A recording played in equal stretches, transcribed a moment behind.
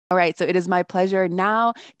All right, so it is my pleasure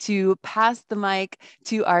now to pass the mic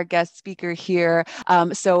to our guest speaker here.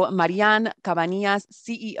 So Marian Cabanillas,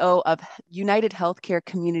 CEO of United Healthcare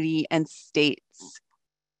Community and States.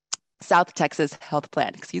 South Texas Health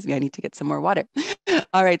Plan. Excuse me, I need to get some more water.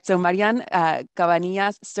 All right, so Marian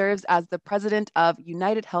Cabanillas serves as the president of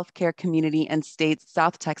United Healthcare Community and States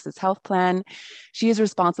South Texas Health Plan. She is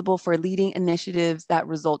responsible for leading initiatives that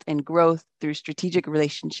result in growth through strategic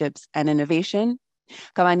relationships and innovation.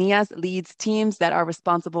 Cabanillas leads teams that are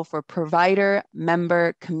responsible for provider,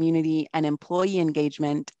 member, community, and employee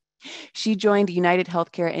engagement. She joined United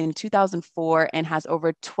Healthcare in 2004 and has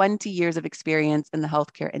over 20 years of experience in the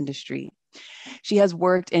healthcare industry. She has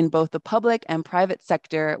worked in both the public and private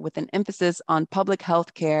sector with an emphasis on public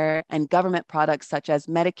healthcare and government products such as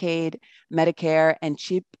Medicaid, Medicare, and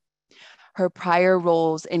CHIP. Her prior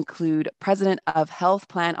roles include President of Health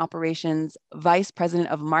Plan Operations, Vice President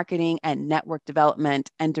of Marketing and Network Development,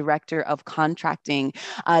 and Director of Contracting.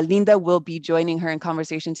 Linda will be joining her in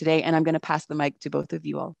conversation today, and I'm going to pass the mic to both of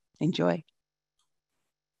you all. Enjoy.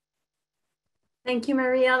 Thank you,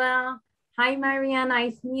 Mariela. Hi, Marian.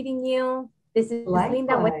 Nice meeting you. This is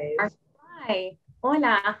Linda with Hi.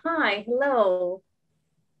 Hola. Hi. Hello.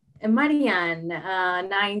 Marian,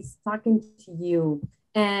 nice talking to you.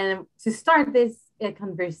 And to start this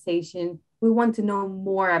conversation, we want to know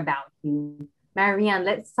more about you. Marian,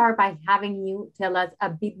 let's start by having you tell us a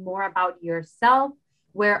bit more about yourself.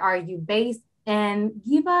 Where are you based? And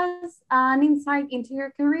give us an insight into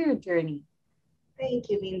your career journey. Thank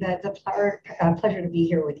you, Linda. It's a pleasure to be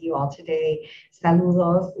here with you all today.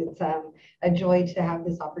 Saludos. It's a joy to have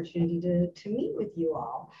this opportunity to meet with you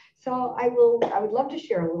all. So I would love to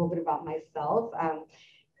share a little bit about myself.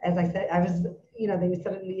 As I said, they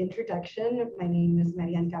said in the introduction, my name is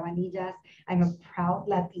Marian Cabanillas. I'm a proud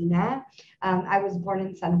Latina. I was born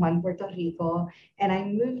in San Juan, Puerto Rico, and I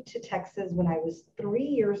moved to Texas when I was 3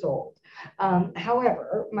 years old.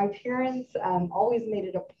 However, my parents always made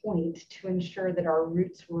it a point to ensure that our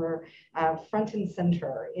roots were front and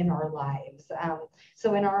center in our lives.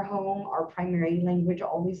 So in our home, our primary language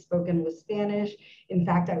always spoken was Spanish. In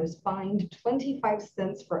fact, I was fined 25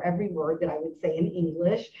 cents for every word that I would say in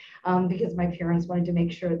English because my parents wanted to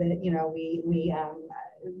make sure that, we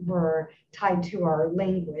were tied to our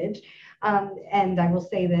language. And I will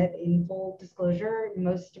say that in full disclosure,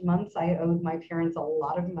 most months I owed my parents a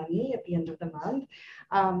lot of money at the end of the month.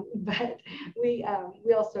 But we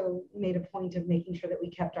also made a point of making sure that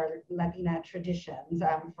we kept our Latina traditions.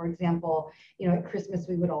 For example, at Christmas,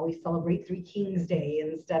 we would always celebrate Three Kings Day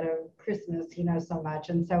instead of Christmas, so much.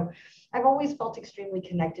 And so I've always felt extremely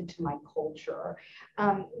connected to my culture.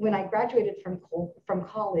 When I graduated from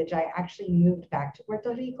college, I actually moved back to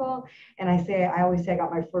Puerto Rico. And I always say I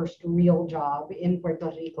got my first real job in Puerto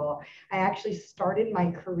Rico. I actually started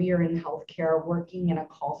my career in healthcare working in a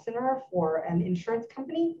call center for an insurance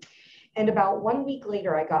company. And about 1 week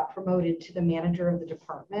later, I got promoted to the manager of the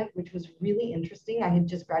department, which was really interesting. I had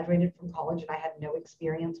just graduated from college and I had no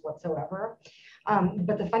experience whatsoever.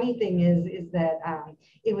 But the funny thing is that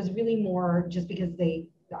it was really more just because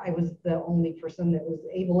I was the only person that was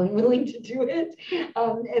able and willing to do it.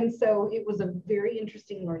 And so it was a very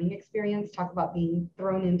interesting learning experience. Talk about being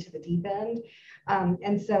thrown into the deep end.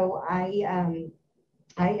 And so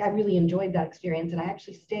I really enjoyed that experience. And I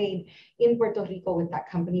actually stayed in Puerto Rico with that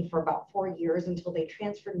company for about 4 years until they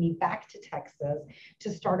transferred me back to Texas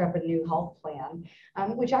to start up a new health plan,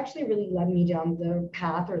 which actually really led me down the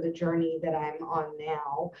path or the journey that I'm on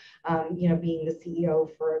now, being the CEO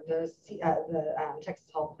for the Texas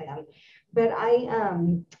Health Plan. But I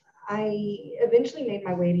eventually made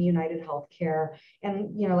my way to United Healthcare.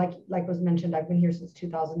 And, like was mentioned, I've been here since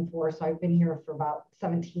 2004. So I've been here for about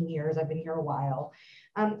 17 years. I've been here a while.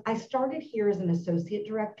 I started here as an associate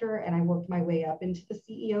director and I worked my way up into the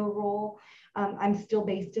CEO role. I'm still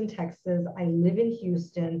based in Texas. I live in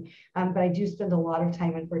Houston, but I do spend a lot of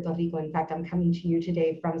time in Puerto Rico. In fact, I'm coming to you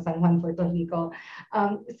today from San Juan, Puerto Rico.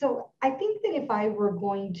 So I think that if I were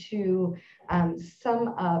going to sum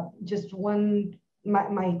up just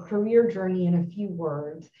my career journey in a few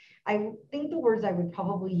words, I think the words I would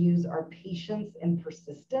probably use are patience and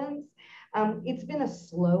persistence. It's been a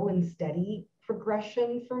slow and steady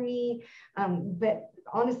progression for me, but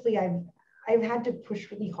honestly, I've had to push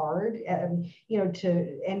really hard, and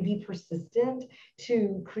be persistent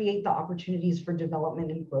to create the opportunities for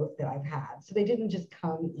development and growth that I've had. So they didn't just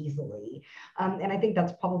come easily, and I think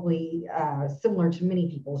that's probably similar to many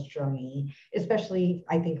people's journey, especially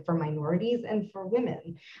I think for minorities and for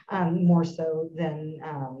women, more so than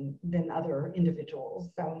other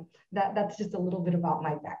individuals. So that's just a little bit about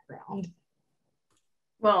my background.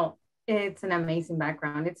 Well, It's an amazing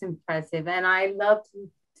background. It's impressive. And I love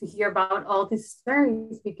to hear about all these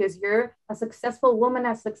stories because you're a successful woman,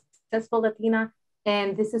 a successful Latina,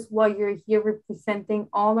 and this is why you're here representing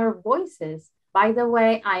all our voices. By the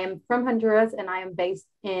way, I am from Honduras and I am based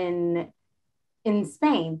in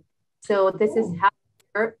Spain. So this is how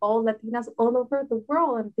we're all Latinas all over the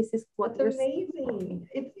world, and this is what That's amazing.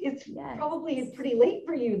 It's yes. Probably pretty late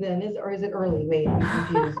for you then, or is it early? Wait, I'm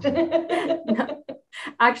confused. No,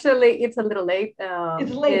 actually, it's a little late.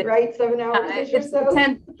 It's late, right? 7 hours or so.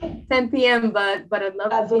 10 p.m. But I love.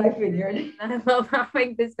 That's what I figured. I love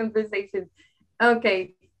having this conversation.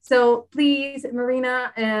 Okay, so please,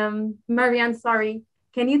 Marian, sorry,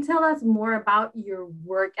 can you tell us more about your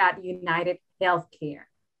work at United Healthcare?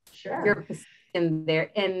 Sure. Your position there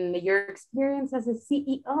and your experience as a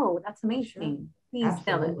CEO. That's amazing. Sure. Please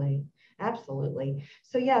tell us. Absolutely.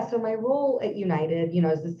 So my role at United,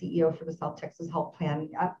 as the CEO for the South Texas Health Plan,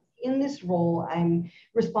 in this role, I'm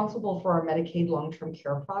responsible for our Medicaid long-term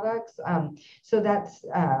care products. So that's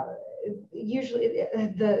usually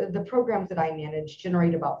the programs that I manage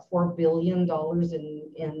generate about $4 billion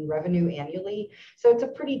in revenue annually. So it's a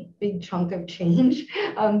pretty big chunk of change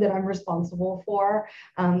that I'm responsible for.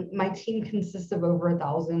 My team consists of over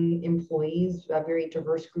 1,000 employees, a very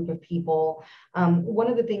diverse group of people. One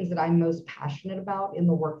of the things that I'm most passionate about in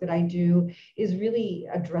the work that I do is really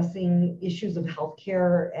addressing issues of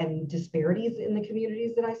healthcare and disparities in the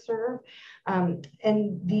communities that I serve. I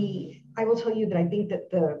will tell you that I think that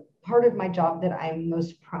the part of my job that I'm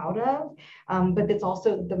most proud of, but that's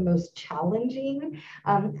also the most challenging,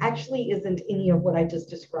 actually isn't any of what I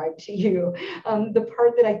just described to you. The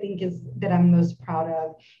part that I think that I'm most proud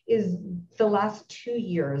of is the last 2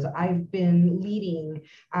 years, I've been leading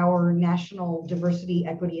our National Diversity,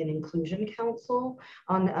 Equity, and Inclusion Council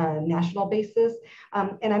on a national basis.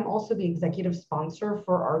 And I'm also the executive sponsor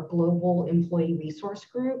for our global employee resource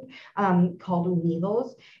group called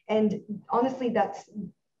Unidos. And honestly, that's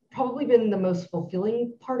probably been the most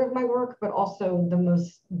fulfilling part of my work, but also the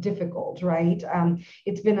most difficult, right?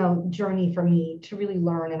 It's been a journey for me to really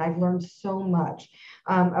learn, and I've learned so much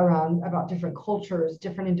about different cultures,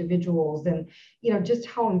 different individuals, and just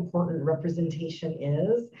how important representation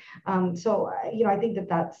is. I think that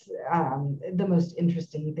that's the most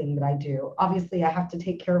interesting thing that I do. Obviously, I have to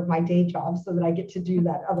take care of my day job so that I get to do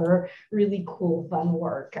that other really cool, fun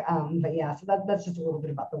work. So that's just a little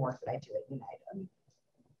bit about the work that I do at United.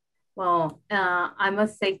 Well, I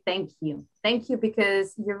must say thank you. Thank you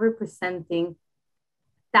because you're representing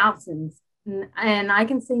thousands, and I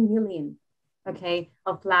can say millions, okay,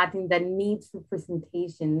 of Latin that needs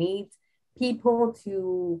representation, needs people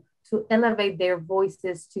to elevate their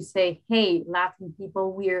voices to say, hey, Latin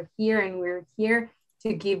people, we're here and we're here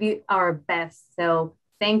to give you our best. So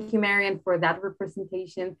thank you, Marian, for that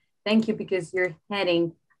representation. Thank you because you're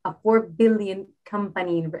heading a 4 billion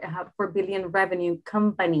company, 4 billion revenue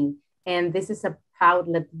company. And this is a proud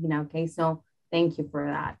Latina, okay? So thank you for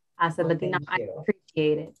that. As a Latina, I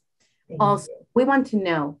appreciate it. Also, we want to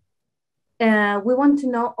know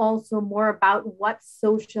also more about what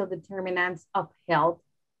social determinants of health,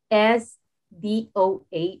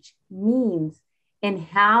 SDOH, means and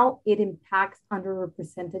how it impacts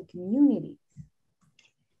underrepresented communities.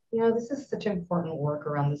 This is such important work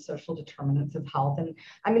around the social determinants of health. And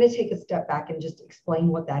I'm going to take a step back and just explain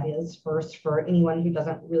what that is first for anyone who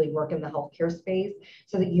doesn't really work in the healthcare space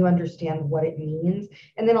so that you understand what it means.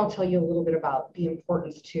 And then I'll tell you a little bit about the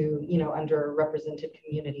importance to, underrepresented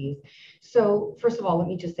communities. So first of all, let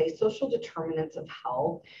me just say social determinants of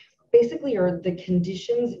health basically are the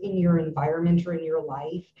conditions in your environment or in your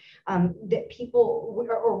life that people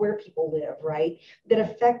or where people live, right, that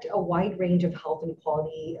affect a wide range of health and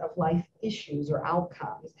quality of life issues or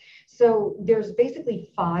outcomes. So there's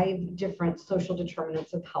basically 5 different social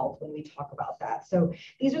determinants of health when we talk about that. So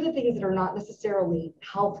these are the things that are not necessarily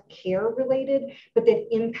health care related, but that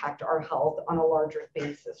impact our health on a larger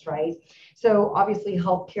basis, right? So obviously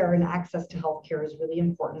healthcare and access to healthcare is really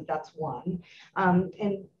important. That's one.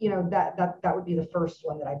 That would be the first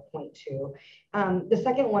one that I point to. The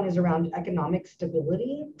second one is around economic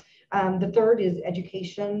stability. The third is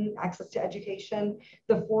education, access to education.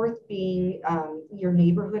 The fourth being your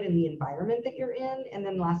neighborhood and the environment that you're in. And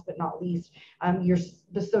then last but not least,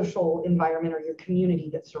 the social environment or your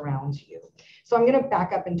community that surrounds you. So I'm going to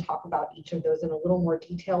back up and talk about each of those in a little more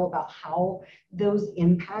detail about how those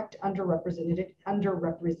impact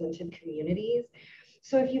underrepresented communities.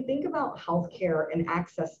 So if you think about healthcare and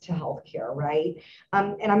access to healthcare, right?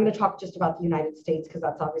 And I'm going to talk just about the United States because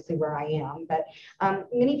that's obviously where I am. But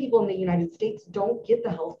many people in the United States don't get the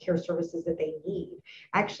healthcare services that they need.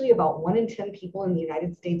 Actually, about 1 in 10 people in the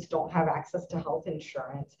United States don't have access to health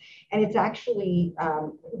insurance. And it's actually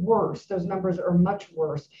worse. Those numbers are much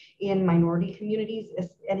worse in minority communities,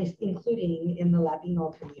 and including in the Latino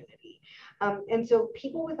community. And so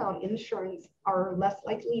people without insurance are less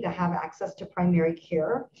likely to have access to primary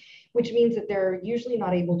care, which means that they're usually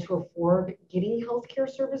not able to afford getting healthcare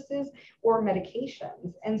services or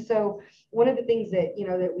medications. And so one of the things that,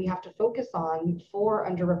 that we have to focus on for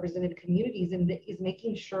underrepresented communities is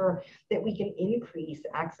making sure that we can increase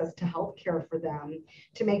access to healthcare for them,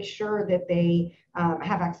 to make sure that they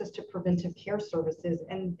have access to preventive care services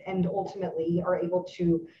and ultimately are able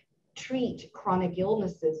to treat chronic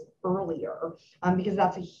illnesses earlier, because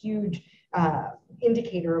that's a huge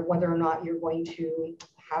indicator of whether or not you're going to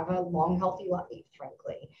have a long, healthy life,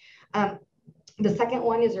 frankly. The second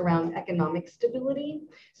one is around economic stability.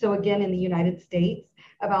 So again, in the United States,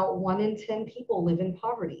 about 1 in 10 people live in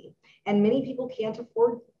poverty. And many people can't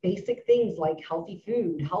afford basic things like healthy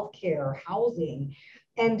food, healthcare, housing.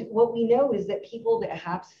 And what we know is that people that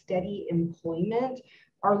have steady employment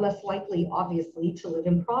are less likely, obviously, to live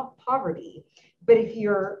in poverty. But if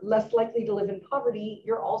you're less likely to live in poverty,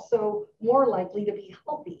 you're also more likely to be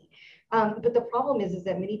healthy. But the problem is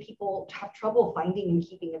that many people have trouble finding and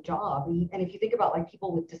keeping a job. And if you think about like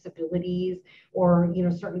people with disabilities or,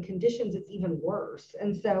 certain conditions, it's even worse.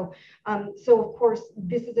 And so, so of course,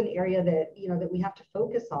 this is an area that, that we have to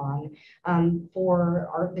focus on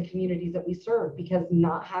for the communities that we serve, because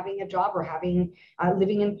not having a job or having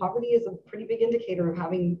living in poverty is a pretty big indicator of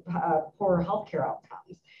having poor healthcare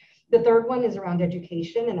outcomes. The third one is around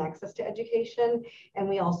education and access to education. And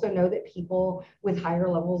we also know that people with higher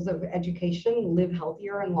levels of education live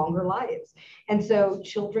healthier and longer lives. And so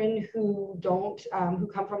children who who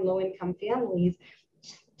come from low income families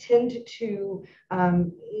tend to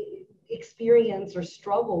experience or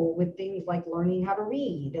struggle with things like learning how to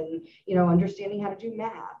read and, understanding how to do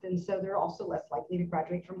math. And so they're also less likely to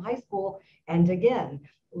graduate from high school. And again,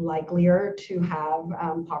 likelier to have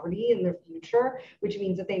poverty in their future, which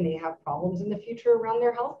means that they may have problems in the future around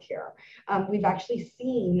their health care. We've actually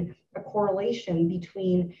seen a correlation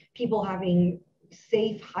between people having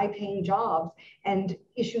safe, high-paying jobs and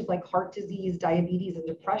issues like heart disease, diabetes, and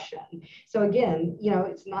depression. So again,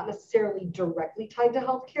 it's not necessarily directly tied to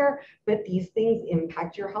healthcare, but these things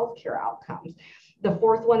impact your healthcare outcomes. The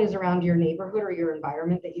fourth one is around your neighborhood or your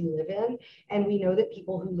environment that you live in. And we know that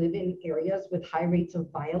people who live in areas with high rates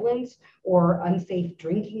of violence or unsafe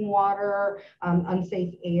drinking water,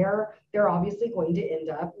 unsafe air, they're obviously going to end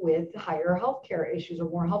up with higher healthcare issues or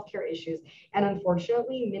more healthcare issues. And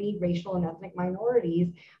unfortunately, many racial and ethnic minorities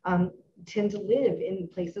tend to live in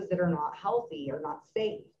places that are not healthy or not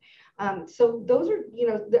safe. So those are,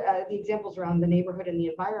 the examples around the neighborhood and the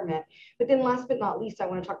environment. But then last but not least, I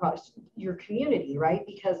want to talk about your community, right?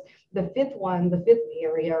 Because the fifth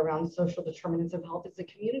area around social determinants of health is the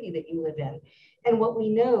community that you live in. And what we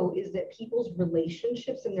know is that people's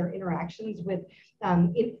relationships and their interactions with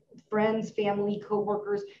friends, family,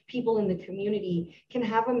 coworkers, people in the community can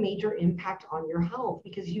have a major impact on your health,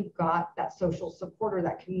 because you've got that social support or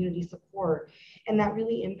that community support, and that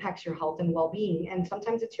really impacts your health and well-being. And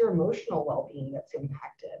sometimes it's your emotional well-being that's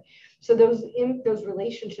impacted. So those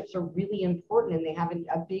relationships are really important, and they have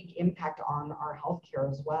a big impact on our healthcare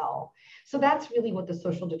as well. So that's really what the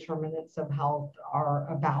social determinants of health are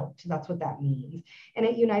about. That's what that means. And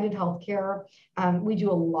at United Healthcare, we do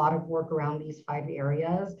a lot of work around these 5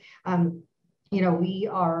 areas. Some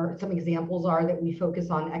examples are that we focus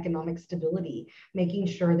on economic stability, making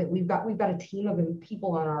sure that we've got a team of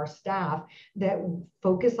people on our staff that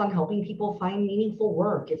focus on helping people find meaningful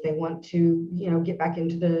work if they want to, get back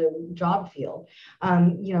into the job field.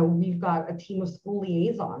 We've got a team of school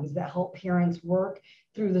liaisons that help parents work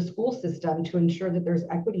through the school system to ensure that there's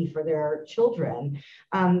equity for their children.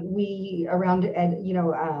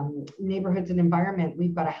 Neighborhoods and environment,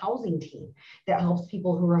 we've got a housing team that helps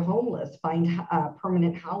people who are homeless find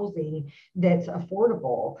permanent housing that's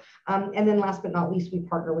affordable. And then last but not least, we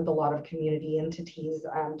partner with a lot of community entities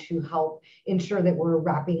to help ensure that we're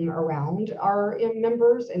wrapping around our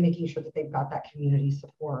members and making sure that they've got that community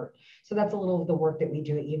support. So that's a little of the work that we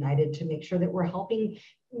do at United to make sure that we're helping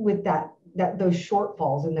with those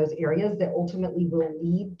shortfalls in those areas that ultimately will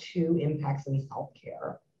lead to impacts in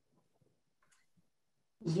healthcare.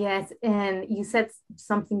 Yes, and you said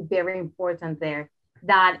something very important there,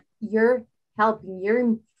 that you're helping, you're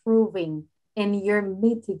improving, and you're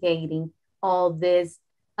mitigating all these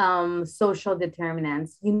social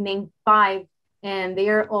determinants. You name 5, and they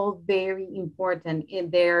are all very important.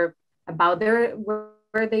 They're about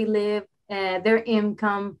where they live, their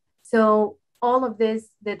income. So all of this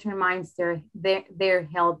determines their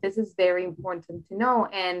health. This is very important to know,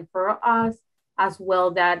 and for us as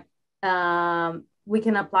well, that we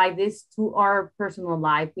can apply this to our personal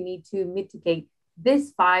life. We need to mitigate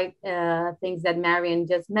these 5 things that Marian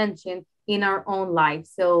just mentioned in our own life,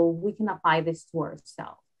 so we can apply this to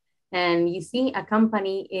ourselves. And you see, a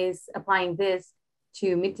company is applying this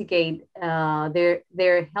to mitigate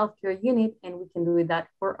their healthcare unit, and we can do that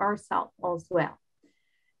for ourselves as well.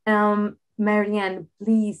 Marian,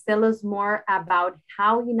 please tell us more about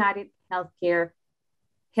how United Healthcare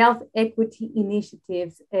health equity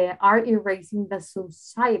initiatives are erasing the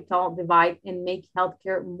societal divide and make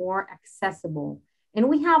healthcare more accessible. And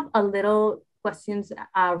we have a little questions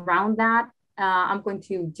around that. I'm going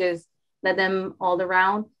to just let them all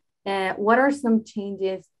around. What are some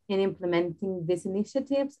changes in implementing these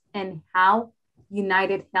initiatives, and how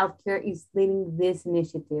United Healthcare is leading this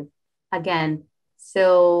initiative? Again,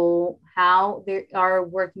 so how they are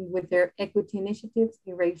working with their equity initiatives,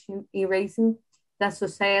 erasing the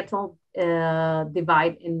societal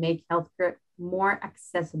divide and make healthcare more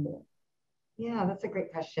accessible? Yeah, that's a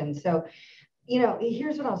great question. So,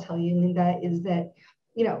 here's what I'll tell you, Linda, is that,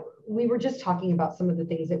 we were just talking about some of the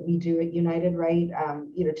things that we do at United, right?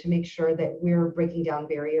 To make sure that we're breaking down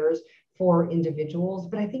barriers for individuals,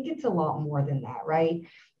 but I think it's a lot more than that, right?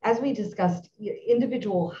 As we discussed,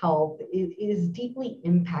 individual health is deeply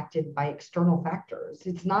impacted by external factors.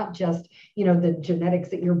 It's not just, the genetics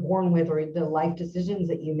that you're born with or the life decisions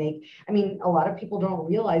that you make. I mean, a lot of people don't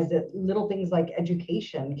realize that little things like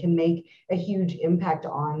education can make a huge impact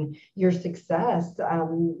on your success,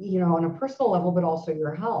 on a personal level, but also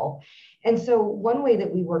your health. And so one way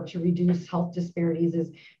that we work to reduce health disparities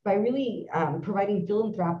is by really providing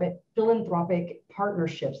philanthropic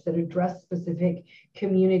partnerships that address specific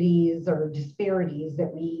communities or disparities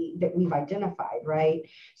that we've identified, right?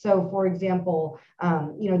 So, for example,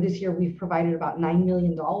 this year we've provided about $9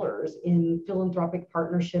 million in philanthropic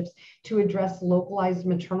partnerships to address localized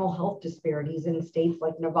maternal health disparities in states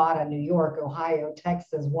like Nevada, New York, Ohio,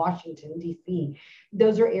 Texas, Washington, D.C.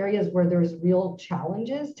 Those are areas where there's real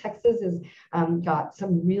challenges. Texas has got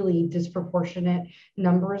some really disproportionate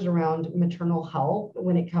numbers around maternal health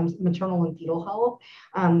when it comes maternal and fetal health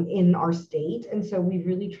in our state. And so we've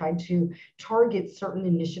really tried to target certain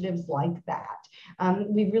initiatives like that.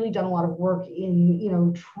 We've really done a lot of work in,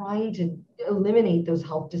 trying to eliminate those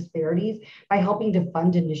health disparities by helping to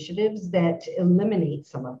fund initiatives that eliminate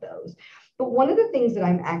some of those. But one of the things that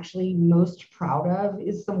I'm actually most proud of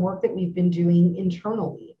is some work that we've been doing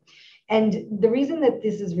internally. And the reason that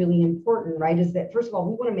this is really important, right, is that, first of all,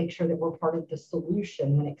 we want to make sure that we're part of the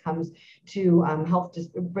solution when it comes to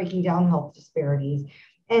breaking down health disparities.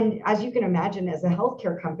 And as you can imagine, as a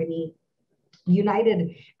healthcare company,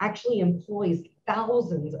 United actually employs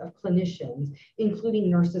thousands of clinicians, including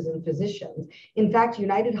nurses and physicians. In fact,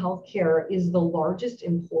 United Healthcare is the largest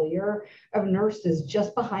employer of nurses,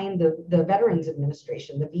 just behind the Veterans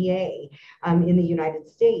Administration, the VA, in the United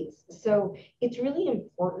States. So it's really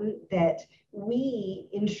important that we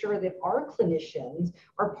ensure that our clinicians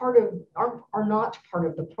are not part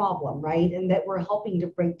of the problem, right? And that we're helping to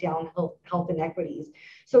break down health inequities.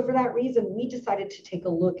 So for that reason, we decided to take a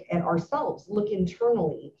look at ourselves, look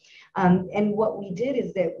internally. And what we did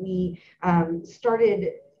is that we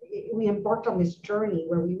embarked on this journey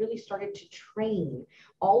where we really started to train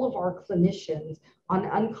all of our clinicians on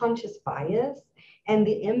unconscious bias and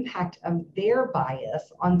the impact of their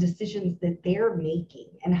bias on decisions that they're making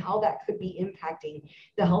and how that could be impacting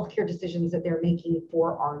the healthcare decisions that they're making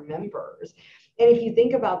for our members. And if you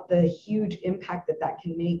think about the huge impact that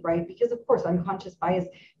can make, right? Because of course, unconscious bias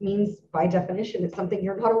means by definition, it's something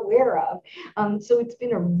you're not aware of. So it's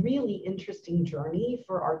been a really interesting journey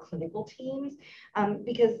for our clinical teams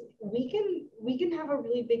because we can have a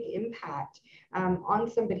really big impact on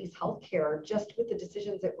somebody's healthcare just with the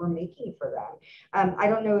decisions that we're making for them. I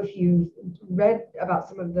don't know if you've read about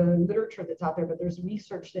some of the literature that's out there, but there's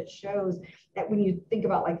research that shows that when you think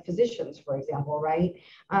about like physicians, for example, right?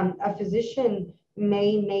 A physician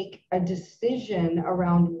may make a decision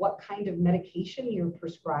around what kind of medication you're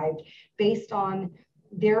prescribed based on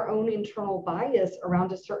their own internal bias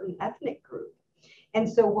around a certain ethnic group. And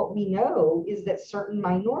so what we know is that certain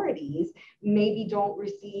minorities maybe don't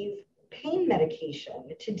receive pain medication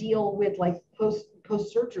to deal with like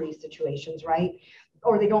post-surgery situations, right?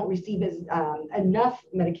 or they don't receive enough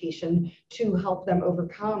medication to help them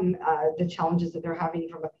overcome the challenges that they're having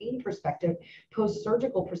from a pain perspective,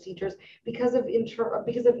 post-surgical procedures, because of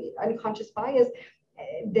unconscious bias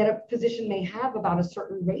that a physician may have about a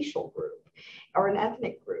certain racial group or an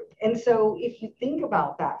ethnic group. And so if you think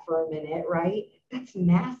about that for a minute, right, that's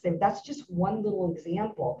massive. That's just one little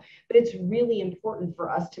example, but it's really important for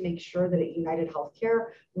us to make sure that at United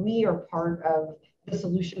Healthcare, we are part of the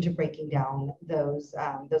solution to breaking down those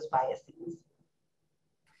biases.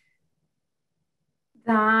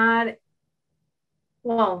 That's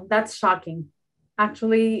shocking.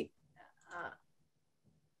 Actually,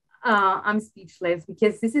 I'm speechless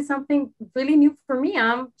because this is something really new for me.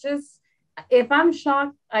 If I'm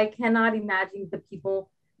shocked, I cannot imagine the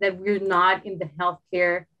people that we're not in the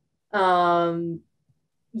healthcare.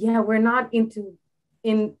 We're not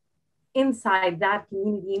inside that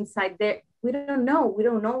community, inside there. We don't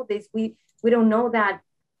know this. We don't know that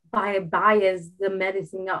by a bias, the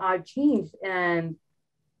medicine are changed. And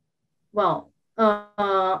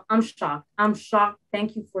I'm shocked.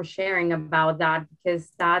 Thank you for sharing about that, because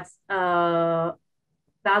that's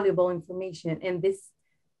valuable information. And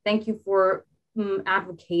thank you for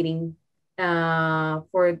advocating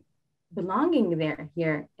for belonging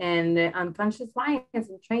here, and unconscious bias,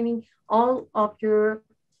 and training all of your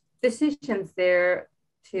physicians there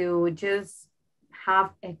to just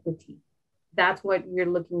have equity. That's what we're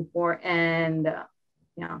looking for. And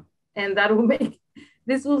and that will make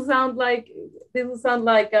this will sound like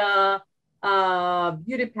a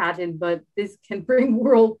beauty pageant, but this can bring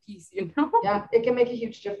world peace, Yeah, it can make a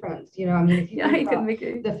huge difference. I mean, if you think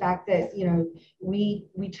about the fact that,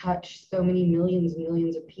 we touch so many millions and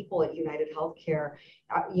millions of people at United Healthcare,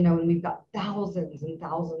 and we've got thousands and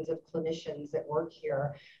thousands of clinicians that work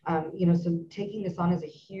here. So taking this on is a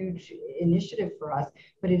huge initiative for us,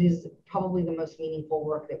 but it is probably the most meaningful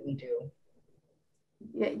work that we do.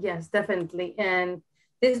 Yes, definitely. And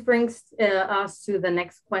this brings us to the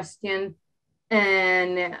next question,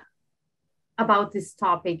 and about this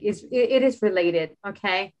topic. It is related,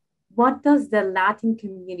 okay? What does the Latin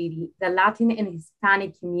and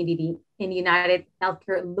Hispanic community in United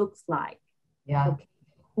Healthcare looks like? Yeah. Okay.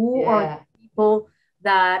 Who are the people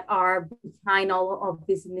that are behind all of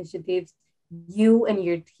these initiatives? You and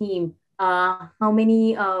your team. How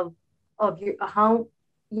many of your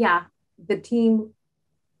the team?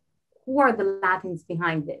 Who are the Latins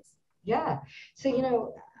behind this? Yeah.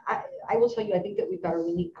 So, I will tell you, I think that we've got a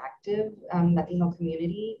really active Latino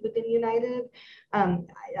community within United.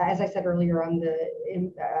 As I said earlier, I'm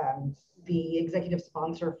the executive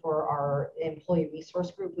sponsor for our employee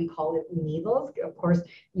resource group. We call it Unidos, of course,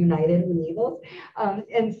 United Unidos.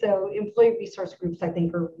 And so employee resource groups, I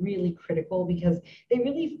think, are really critical because they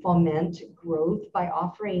really foment growth by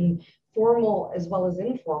offering formal as well as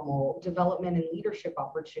informal development and leadership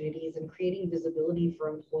opportunities, and creating visibility for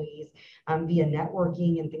employees via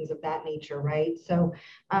networking and things of that nature, right? So,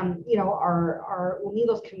 our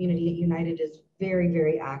Unidos community at United is very,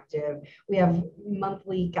 very active. We have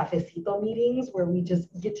monthly cafecito meetings where we just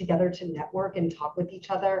get together to network and talk with each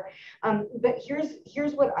other. But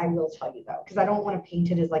here's what I will tell you, though, because I don't want to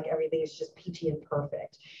paint it as like everything is just peachy and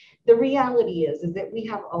perfect. The reality is that we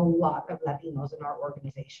have a lot of Latinos in our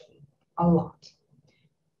organization. A lot.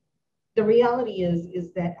 The reality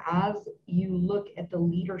is that as you look at the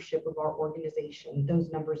leadership of our organization,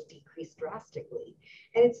 those numbers decrease drastically.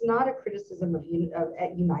 And it's not a criticism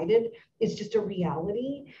at United, it's just a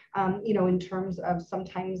reality, in terms of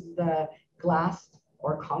sometimes the glass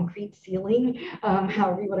or concrete ceiling,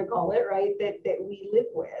 however you want to call it, right, that we live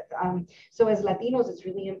with. So as Latinos, it's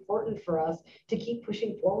really important for us to keep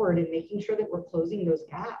pushing forward and making sure that we're closing those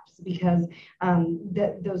gaps, because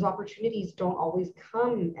those opportunities don't always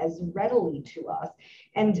come as readily to us.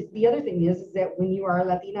 And the other thing is that when you are a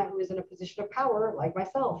Latina who is in a position of power, like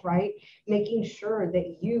myself, right, making sure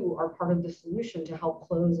that you are part of the solution to help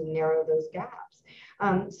close and narrow those gaps.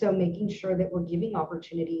 So making sure that we're giving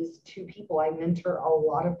opportunities to people. I mentor a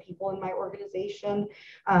lot of people in my organization.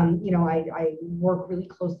 I work really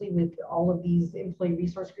closely with all of these employee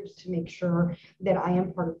resource groups to make sure that I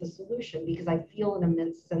am part of the solution, because I feel an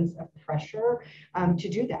immense sense of pressure to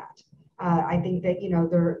do that. I think that,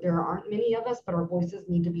 there aren't many of us, but our voices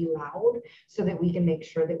need to be loud so that we can make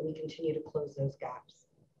sure that we continue to close those gaps.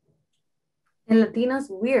 And Latinas,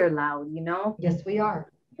 we're loud, Yes, we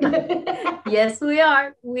are. Yes, we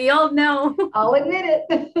are. We all know. I'll admit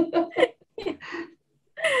it.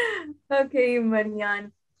 Okay,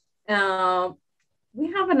 Marian. We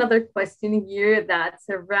have another question here that's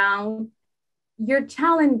around, your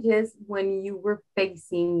challenges when you were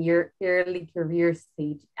facing your early career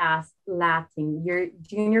stage as Latin, your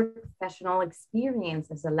junior professional experience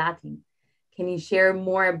as a Latin. Can you share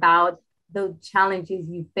more about the challenges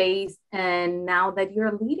you faced and now that you're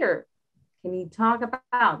a leader? Can you talk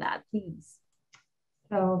about that, please?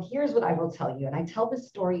 So here's what I will tell you. And I tell this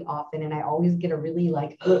story often, and I always get a really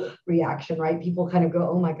like reaction, right? People kind of go,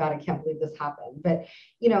 oh my God, I can't believe this happened. But,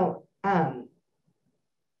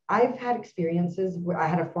 I've had experiences where I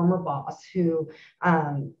had a former boss who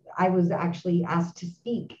I was actually asked to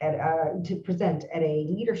speak to present at a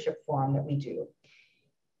leadership forum that we do.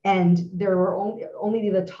 And there were only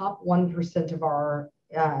the top 1% of our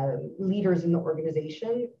leaders in the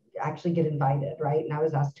organization actually get invited, right? And I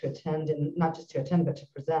was asked to attend, and not just to attend, but to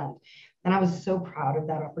present. And I was so proud of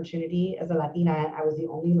that opportunity. As a Latina, I was the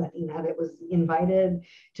only Latina that was invited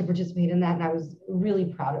to participate in that. And I was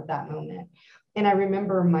really proud of that moment. And I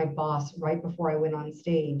remember my boss, right before I went on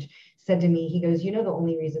stage, said to me, he goes, the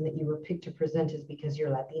only reason that you were picked to present is because you're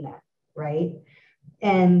Latina, right?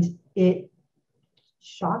 And it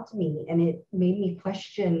shocked me, and it made me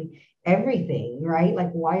question everything, right?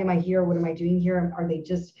 Like, why am I here? What am I doing here? Are they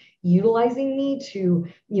just utilizing me to,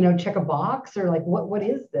 check a box, or like, what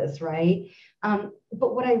is this, right?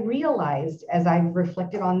 But what I realized as I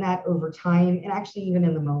reflected on that over time, and actually even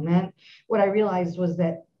in the moment, what I realized was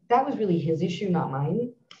that was really his issue, not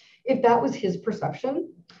mine. If that was his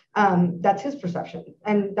perception, that's his perception,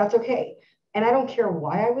 and that's okay. And I don't care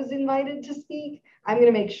why I was invited to speak. I'm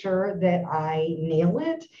going to make sure that I nail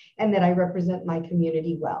it and that I represent my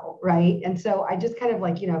community well, right? And so I just kind of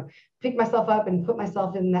like, picked myself up and put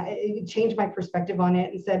myself in that, changed my perspective on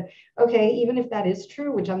it and said, okay, even if that is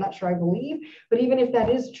true, which I'm not sure I believe, but even if that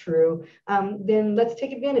is true, then let's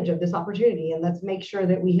take advantage of this opportunity and let's make sure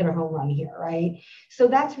that we hit a home run here, right? So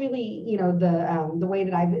that's really, the way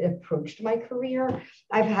that I've approached my career.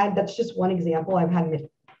 That's just one example. I've had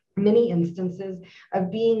many instances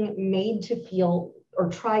of being made to feel, or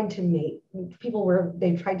tried to make people where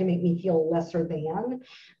they tried to make me feel lesser than,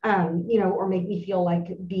 or make me feel like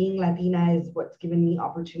being Latina is what's given me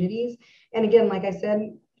opportunities. And again, like I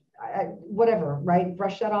said, whatever, right?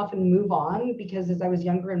 Brush that off and move on, because as I was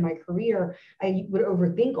younger in my career, I would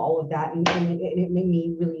overthink all of that, and it made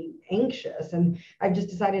me really anxious. And I just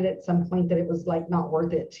decided at some point that it was like not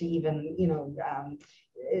worth it to even,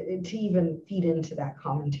 to even feed into that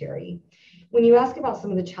commentary. When you ask about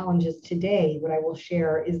some of the challenges today, what I will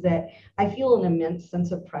share is that I feel an immense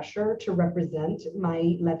sense of pressure to represent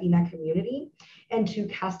my Latina community and to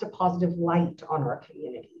cast a positive light on our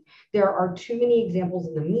community. There are too many examples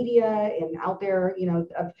in the media and out there,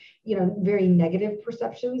 of, very negative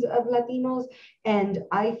perceptions of Latinos. And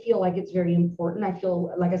I feel like it's very important. I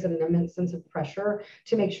feel, like I said, an immense sense of pressure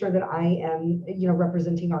to make sure that I am,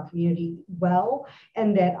 representing our community well,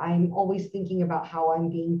 and that I'm always thinking about how I'm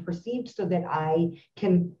being perceived so that I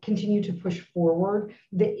can continue to push forward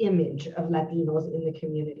the image of Latinos in the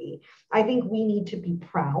community. I think we need to be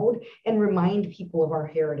proud and remind people of our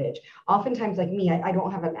heritage. Oftentimes, like me, I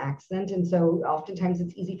don't have an accent. And so oftentimes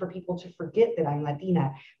it's easy for people to forget that I'm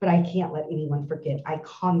Latina, but I can't let anyone forget. I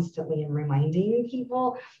constantly am reminding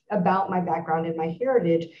people about my background and my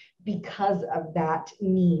heritage because of that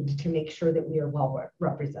need to make sure that we are well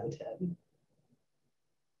represented.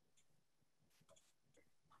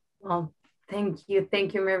 Well, thank you,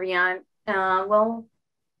 Marian.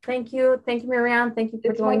 Thank you, Marian. Thank you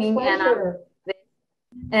for joining.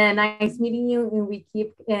 And nice meeting you.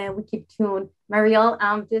 And we keep tuned. Mariel,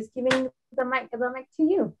 I'm just giving the mic to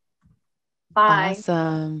you. Bye.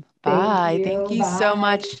 Awesome. Bye. Thank you so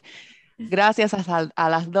much. Gracias a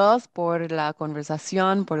las dos por la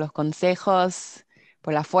conversación, por los consejos,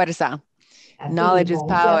 por la fuerza. Knowledge is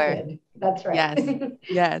power. That's right.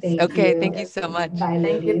 Yes. Okay. Thank you so much. Bye,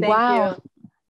 thank you. Wow.